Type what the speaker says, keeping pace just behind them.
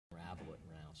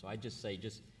So I just say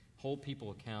just hold people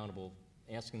accountable,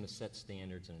 ask them to set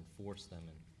standards and enforce them,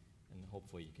 and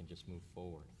hopefully you can just move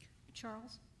forward.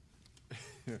 Charles?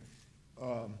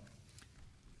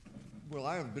 Well,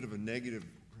 I have a bit of a negative,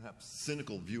 perhaps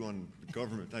cynical view on the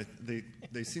government.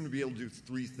 They seem to be able to do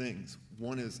three things.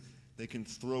 One is they can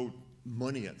throw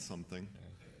money at something.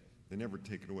 They never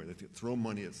take it away. They throw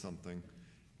money at something.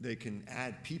 They can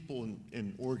add people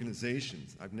and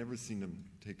organizations. I've never seen them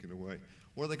take it away.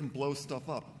 Or they can blow stuff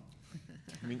up.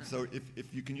 I mean, so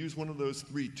if you can use one of those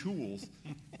three tools,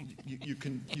 you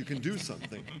can do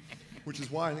something. Which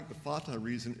is why I think the Fatah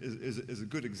reason is a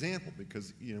good example,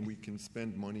 because we can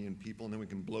spend money and people, and then we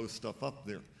can blow stuff up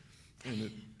there,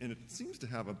 and it seems to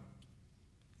have a,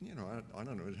 I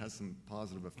don't know, it has some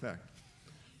positive effect.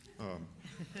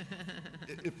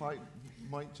 If I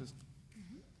might just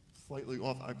slightly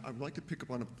off, I'd like to pick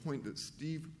up on a point that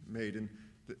Steve made, and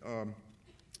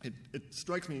it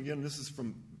strikes me again. This is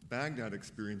from Baghdad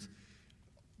experience,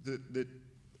 that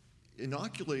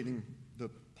inoculating the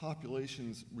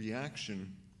population's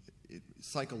reaction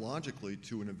psychologically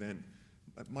to an event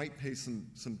might pay some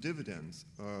dividends.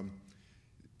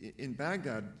 In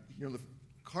Baghdad, the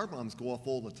car bombs go off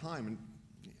all the time,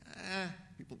 and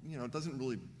people, it doesn't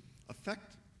really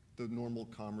affect the normal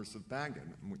commerce of Baghdad,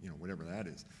 whatever that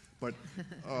is. But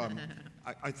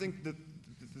I think that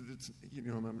it's,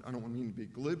 I don't mean to be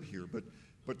glib here, but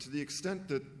to the extent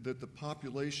that the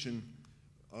population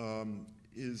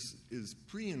is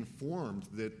pre-informed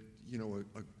that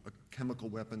a chemical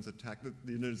weapons attack that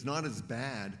is not as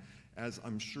bad as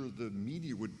I'm sure the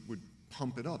media would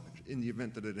pump it up in the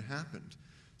event that it happened.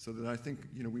 So that I think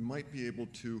we might be able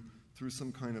to, through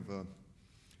some kind of a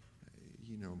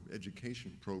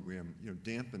education program,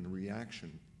 dampen the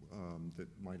reaction that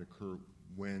might occur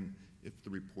when, if the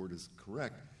report is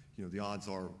correct, the odds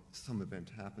are some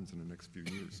event happens in the next few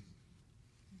years.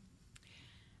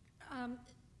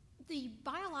 The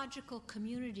biological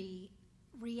community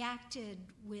reacted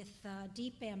with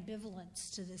deep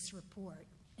ambivalence to this report.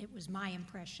 It was my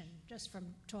impression, just from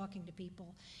talking to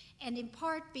people, and in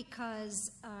part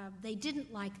because they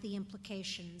didn't like the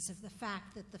implications of the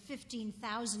fact that the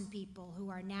 15,000 people who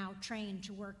are now trained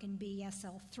to work in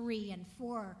BSL 3 and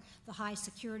 4, the high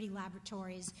security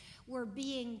laboratories, were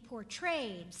being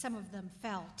portrayed, some of them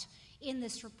felt, in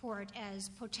this report as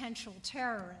potential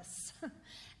terrorists.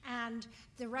 And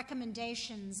the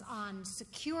recommendations on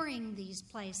securing these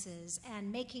places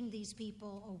and making these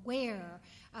people aware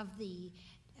of the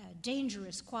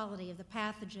dangerous quality of the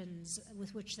pathogens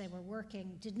with which they were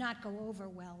working did not go over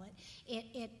well.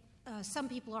 Some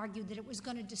people argued that it was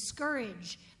going to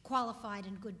discourage qualified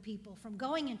and good people from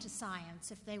going into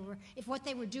science if what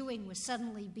they were doing was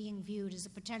suddenly being viewed as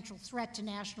a potential threat to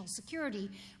national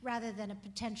security rather than a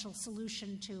potential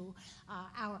solution to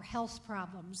our health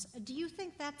problems. Do you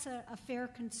think that's a fair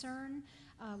concern?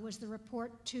 Was the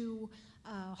report too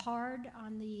hard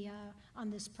on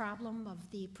this problem of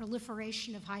the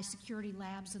proliferation of high security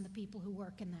labs and the people who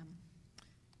work in them?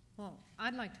 Well,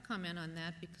 I'd like to comment on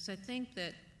that because I think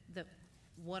that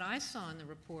what I saw in the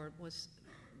report was,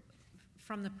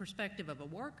 from the perspective of a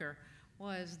worker,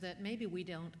 was that maybe we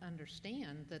don't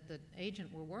understand that the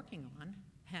agent we're working on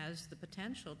has the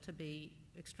potential to be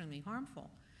extremely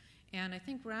harmful. And I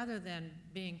think rather than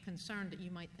being concerned that you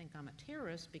might think I'm a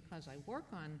terrorist because I work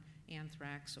on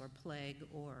anthrax or plague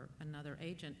or another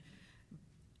agent,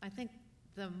 I think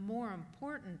the more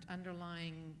important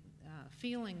underlying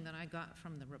feeling that I got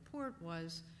from the report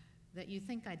was that you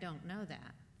think I don't know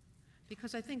that.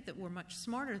 Because I think that we're much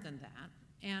smarter than that,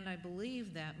 and I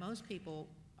believe that most people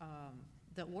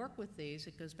that work with these,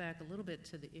 it goes back a little bit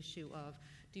to the issue of,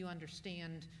 do you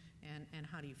understand and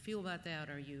how do you feel about that?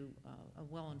 Are you a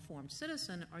well-informed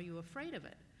citizen? Are you afraid of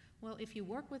it? Well, if you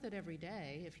work with it every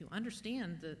day, if you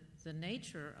understand the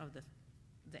nature of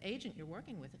the agent you're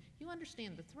working with, you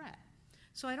understand the threat.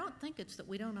 So I don't think it's that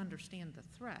we don't understand the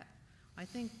threat. I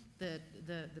think that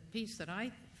the piece that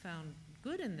I found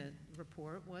good in the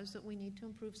report was that we need to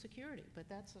improve security. But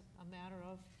that's a matter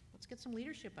of, let's get some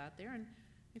leadership out there, and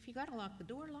if you got to lock the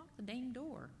door, lock the dang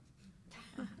door.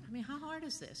 I mean, how hard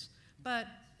is this? But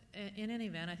in any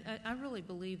event, I really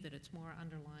believe that it's more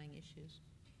underlying issues.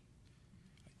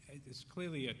 It's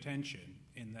clearly a tension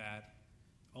in that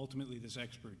ultimately this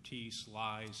expertise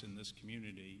lies in this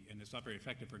community, and it's not very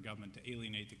effective for government to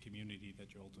alienate the community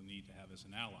that you ultimately need to have as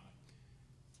an ally.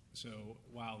 So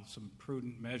while some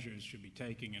prudent measures should be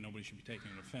taken and nobody should be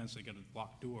taking an offense, they got to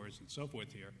lock doors and so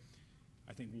forth here,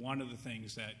 I think one of the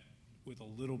things that, with a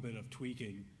little bit of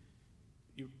tweaking,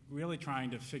 you're really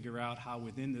trying to figure out how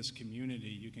within this community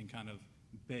you can kind of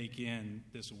bake in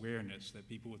this awareness that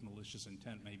people with malicious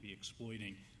intent may be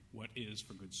exploiting what is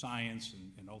for good science,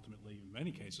 and ultimately, in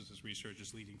many cases, this research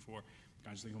is leading for the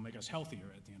kinds of things that will make us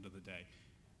healthier at the end of the day.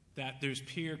 That there's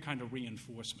peer kind of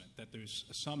reinforcement, that there's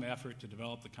some effort to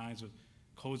develop the kinds of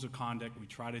codes of conduct we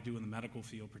try to do in the medical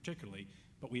field particularly,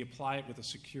 but we apply it with a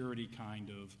security kind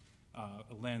of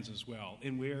a lens as well.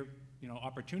 And where,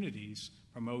 opportunities,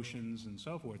 promotions, and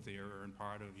so forth there are in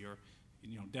part of your,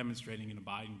 demonstrating and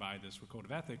abiding by this code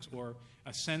of ethics, or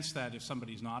a sense that if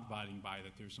somebody's not abiding by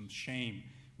it, there's some shame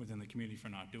within the community for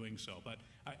not doing so. But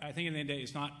I think in the end of the day,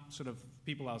 it's not sort of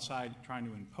people outside trying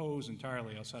to impose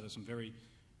entirely outside of some very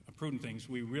prudent things.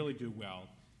 We really do well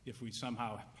if we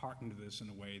somehow partner this in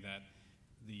a way that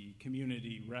the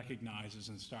community recognizes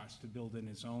and starts to build in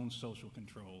its own social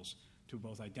controls to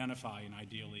both identify and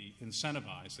ideally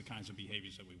incentivize the kinds of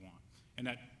behaviors that we want. And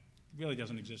that really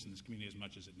doesn't exist in this community as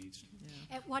much as it needs to.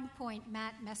 Yeah. At one point,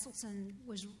 Matt Messelson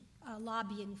was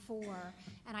lobbying for,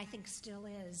 and I think still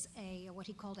is, what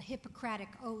he called a Hippocratic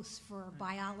oath for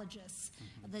biologists,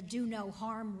 the do no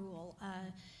harm rule.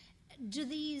 Do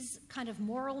these kind of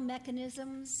moral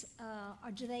mechanisms,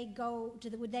 or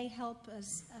would they help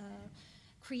us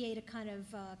create a kind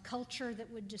of culture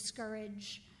that would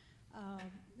discourage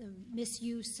the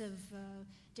misuse of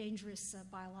dangerous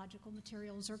biological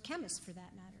materials, or chemists for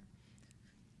that matter?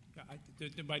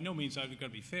 Yeah, by no means are they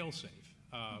going to be fail-safe,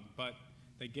 but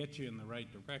they get you in the right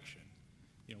direction.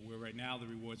 Where right now the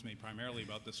reward's made primarily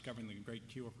about discovering the great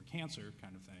cure for cancer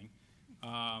kind of thing,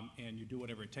 and you do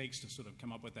whatever it takes to sort of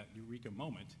come up with that eureka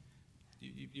moment.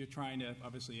 You're trying to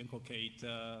obviously inculcate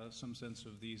some sense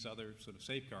of these other sort of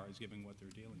safeguards, given what they're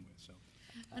dealing with. So.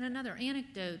 And another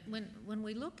anecdote, when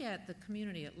we look at the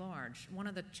community at large, one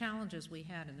of the challenges we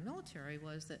had in the military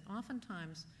was that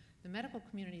oftentimes the medical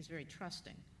community is very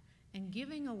trusting, and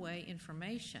giving away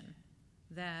information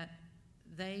that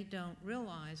they don't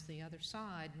realize the other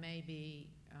side may be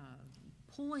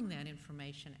pulling that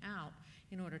information out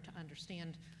in order to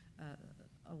understand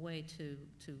a way to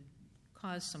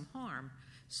cause some harm.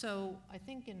 So I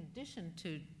think in addition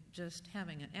to just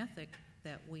having an ethic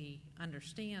that we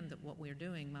understand that what we're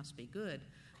doing must be good,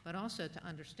 but also to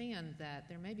understand that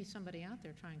there may be somebody out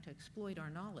there trying to exploit our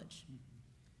knowledge.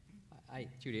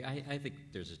 Judy, I think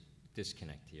there's a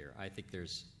disconnect here. I think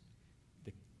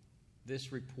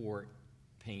this report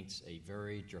paints a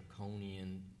very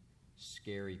draconian,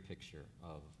 scary picture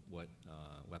of what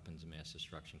weapons of mass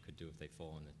destruction could do if they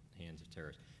fall in the hands of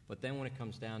terrorists. But then when it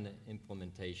comes down to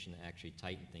implementation, to actually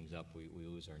tighten things up, we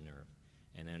lose our nerve,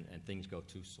 and things go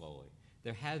too slowly.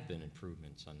 There have been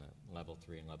improvements on the level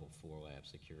 3 and level 4 lab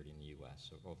security in the U.S.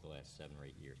 over the last 7 or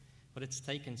 8 years. But it's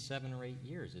taken 7 or 8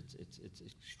 years. It's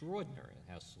extraordinary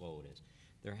how slow it is.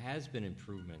 There has been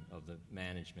improvement of the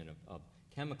management of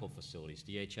chemical facilities.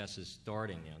 DHS is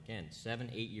starting, again, 7,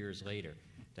 8 years later,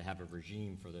 to have a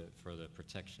regime for the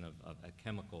protection of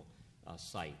chemical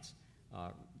sites.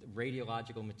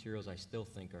 Radiological materials, I still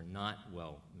think, are not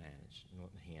well managed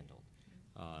and handled.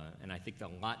 And I think a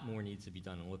lot more needs to be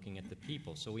done in looking at the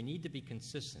people. So we need to be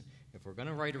consistent. If we're going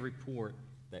to write a report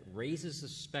that raises the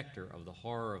specter of the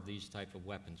horror of these type of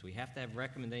weapons, we have to have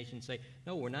recommendations say,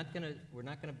 no, we're not going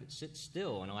to sit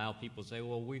still and allow people to say,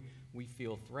 well, we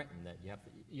feel threatened. That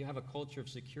you have a culture of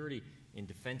security in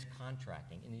defense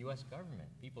contracting in the U.S. government.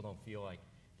 People don't feel like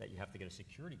that you have to get a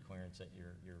security clearance, that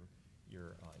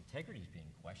your integrity is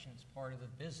being questioned. It's part of the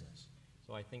business.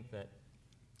 So I think that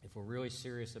if we're really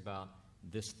serious about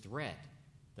this threat,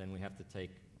 then we have to take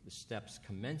the steps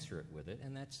commensurate with it,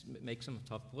 and that's make some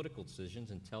tough political decisions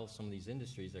and tell some of these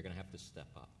industries they're going to have to step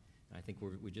up. And I think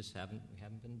we just haven't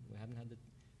had the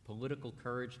political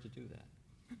courage to do that.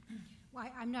 Well,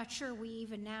 I'm not sure we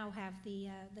even now have the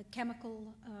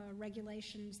chemical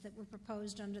regulations that were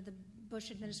proposed under the Bush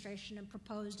administration and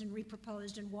proposed and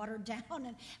reproposed and watered down.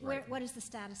 And Right. what is the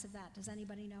status of that? Does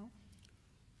anybody know?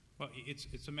 Well,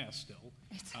 it's a mess still.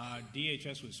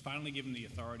 DHS was finally given the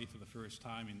authority for the first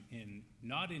time,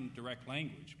 not in direct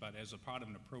language, but as a part of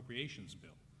an appropriations bill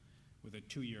with a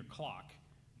 2-year clock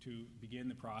to begin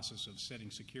the process of setting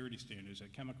security standards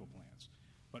at chemical plants.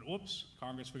 But oops,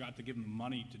 Congress forgot to give them the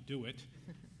money to do it,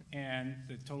 and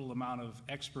the total amount of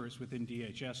experts within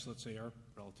DHS, let's say, are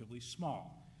relatively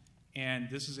small. And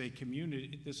this is a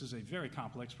very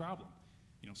complex problem,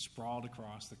 sprawled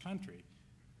across the country.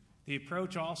 The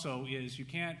approach also is you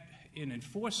can't, in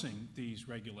enforcing these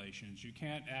regulations, you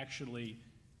can't actually,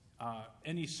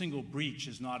 any single breach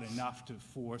is not enough to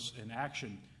force an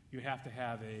action. You have to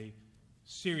have a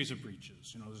series of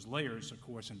breaches. There's layers, of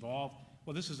course, involved.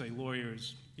 Well, this is a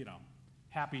lawyer's,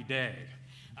 happy day.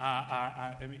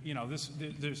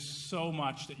 There's so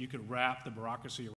much that you could wrap the bureaucracy